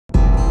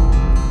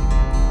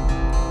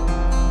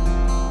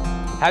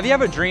Have you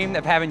ever dreamed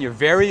of having your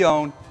very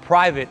own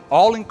private,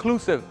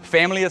 all-inclusive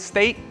family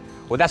estate?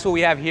 Well, that's what we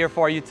have here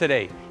for you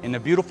today in the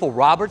beautiful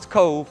Roberts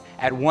Cove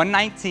at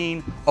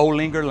 119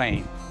 Olinger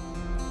Lane.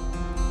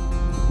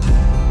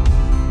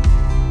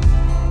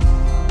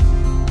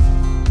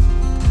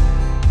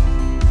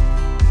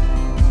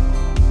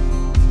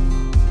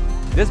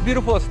 This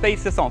beautiful estate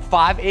sits on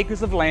 5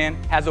 acres of land,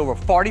 has over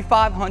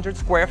 4,500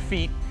 square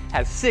feet,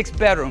 has 6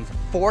 bedrooms,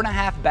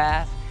 4.5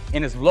 baths,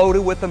 and is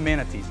loaded with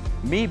amenities.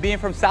 Me being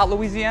from South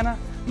Louisiana,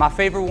 my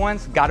favorite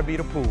one's gotta be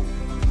the pool.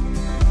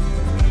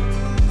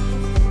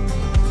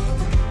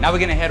 Now we're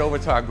gonna head over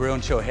to our grill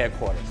and chill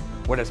headquarters,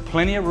 where there's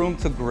plenty of room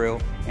to grill,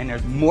 and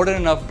there's more than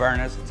enough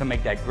burners to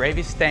make that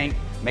gravy stank,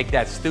 make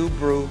that stew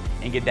brew,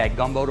 and get that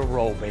gumbo to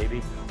roll,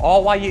 baby.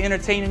 All while you're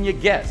entertaining your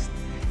guests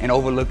and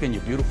overlooking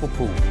your beautiful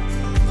pool.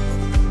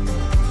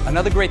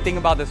 Another great thing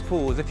about this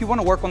pool is if you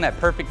want to work on that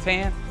perfect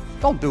tan,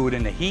 don't do it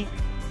in the heat.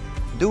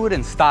 Do it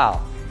in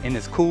style in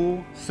this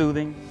cool,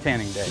 soothing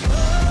tanning day.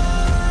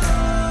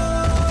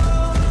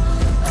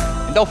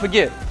 And don't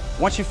forget,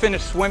 once you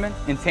finish swimming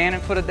and tanning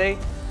for the day,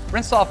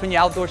 rinse off in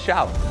your outdoor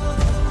shower.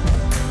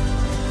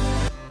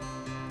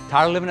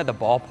 Tired of living at the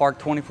ballpark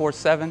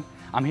 24/7?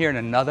 I'm here in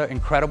another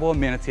incredible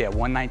amenity at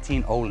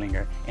 119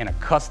 Olinger in a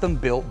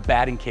custom-built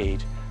batting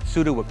cage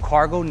suited with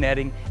cargo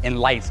netting and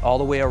lights all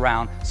the way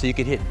around so you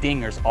can hit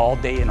dingers all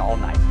day and all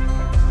night.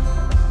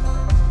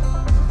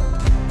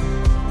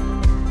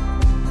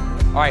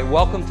 All right,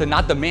 welcome to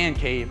not the man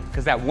cave,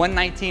 because at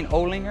 119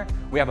 Olinger,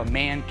 we have a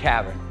man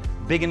cavern,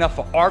 big enough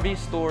for RV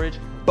storage,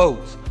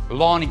 boats,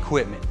 lawn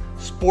equipment,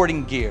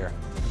 sporting gear,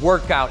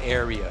 workout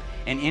area,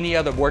 and any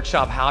other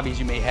workshop hobbies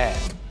you may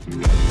have.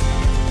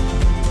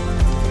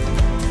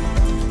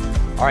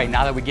 All right,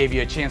 now that we gave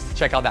you a chance to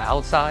check out the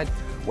outside,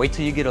 wait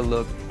till you get a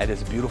look at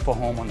this beautiful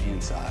home on the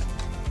inside.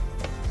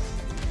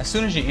 As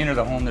soon as you enter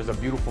the home, there's a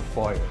beautiful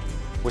foyer,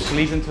 which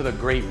leads into the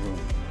great room,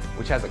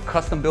 which has a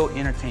custom-built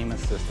entertainment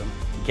system,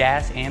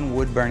 gas and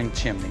wood-burning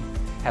chimney,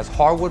 has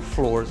hardwood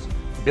floors,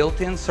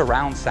 built-in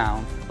surround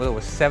sound with over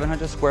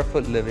 700 square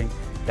foot living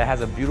that has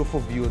a beautiful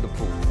view of the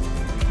pool.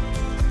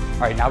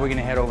 All right, now we're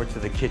gonna head over to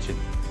the kitchen.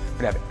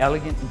 We have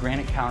elegant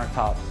granite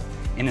countertops,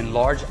 an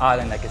enlarged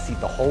island that can seat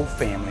the whole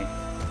family,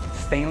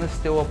 stainless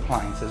steel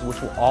appliances,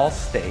 which will all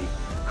stay,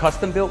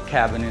 custom-built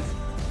cabinets,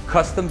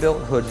 custom-built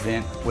hood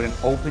vent with an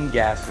open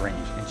gas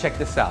range. And check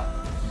this out,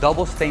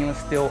 double stainless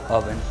steel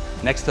oven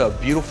next to a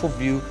beautiful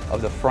view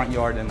of the front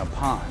yard and the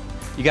pond.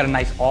 You got a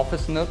nice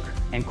office nook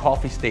and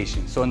coffee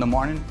station. So in the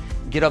morning,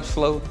 get up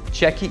slow,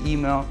 check your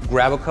email,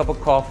 grab a cup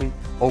of coffee,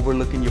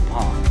 overlooking your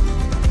pond.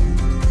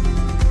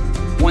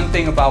 One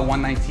thing about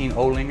 119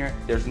 Olinger,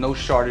 there's no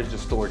shortage of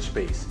storage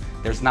space.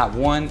 There's not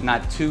 1,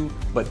 not 2,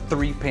 but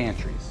 3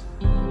 pantries.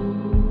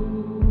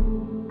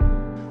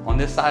 On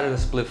this side of the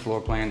split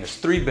floor plan, there's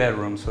 3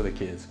 bedrooms for the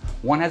kids.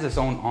 One has its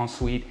own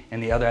ensuite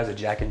and the other has a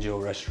Jack and Jill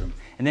restroom.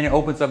 And then it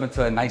opens up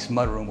into a nice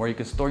mudroom where you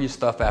can store your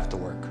stuff after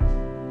work.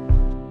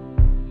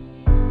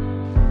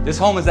 This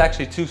home is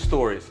actually 2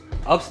 stories.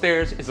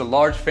 Upstairs is a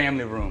large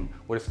family room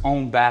with its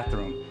own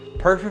bathroom,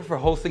 perfect for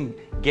hosting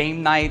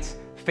game nights,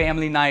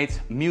 family nights,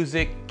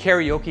 music,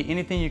 karaoke,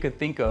 anything you could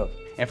think of.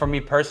 And for me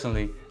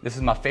personally, this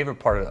is my favorite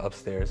part of the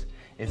upstairs,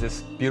 is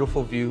this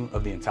beautiful view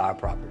of the entire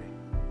property.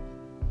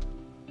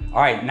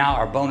 All right, now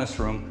our bonus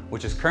room,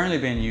 which is currently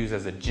being used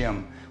as a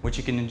gym, which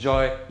you can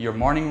enjoy your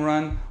morning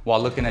run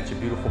while looking at your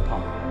beautiful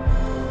pond.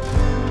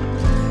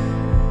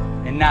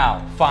 And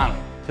now, finally,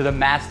 to the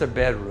master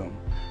bedroom.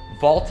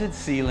 Vaulted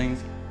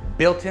ceilings,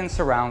 built-in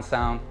surround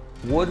sound,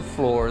 wood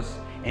floors,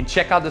 and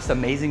check out this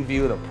amazing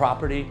view of the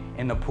property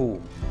and the pool,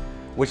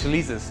 which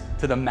leads us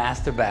to the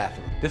master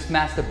bathroom. This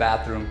master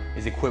bathroom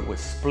is equipped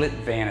with split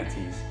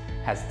vanities,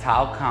 has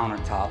tile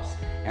countertops,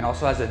 and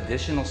also has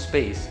additional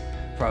space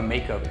for a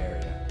makeup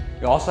area.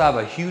 You also have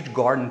a huge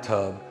garden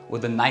tub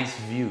with a nice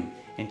view.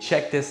 And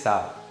check this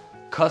out,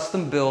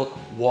 custom-built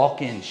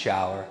walk-in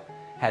shower,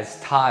 has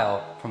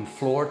tile from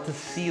floor to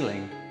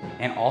ceiling,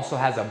 and also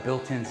has a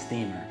built-in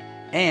steamer.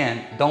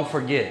 And don't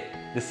forget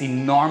this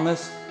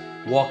enormous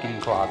walk-in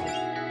closet.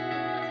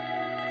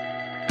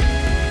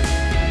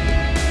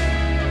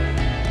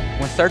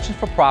 When searching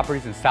for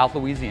properties in South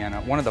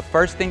Louisiana, one of the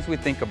first things we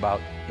think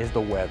about is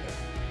the weather.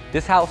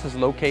 This house is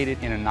located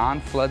in a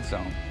non-flood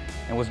zone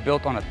and was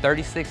built on a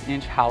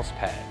 36-inch house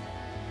pad.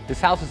 This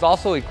house is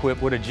also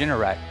equipped with a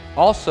Generac.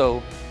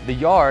 Also, the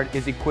yard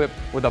is equipped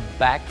with a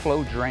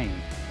backflow drain.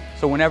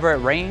 So whenever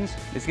it rains,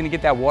 it's gonna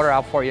get that water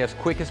out for you as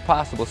quick as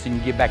possible so you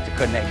can get back to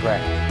cutting that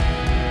grass.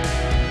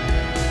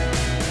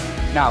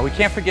 Now, we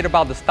can't forget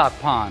about the stock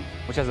pond,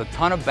 which has a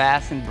ton of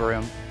bass and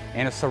brim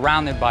and is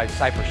surrounded by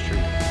cypress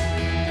trees.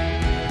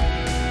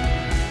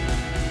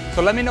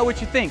 So let me know what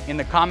you think in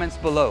the comments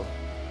below,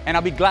 and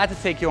I'll be glad to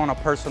take you on a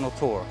personal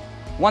tour.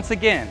 Once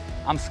again,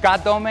 I'm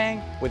Scott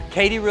Domingue with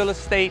Keaty Real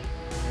Estate.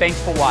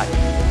 Thanks for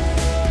watching.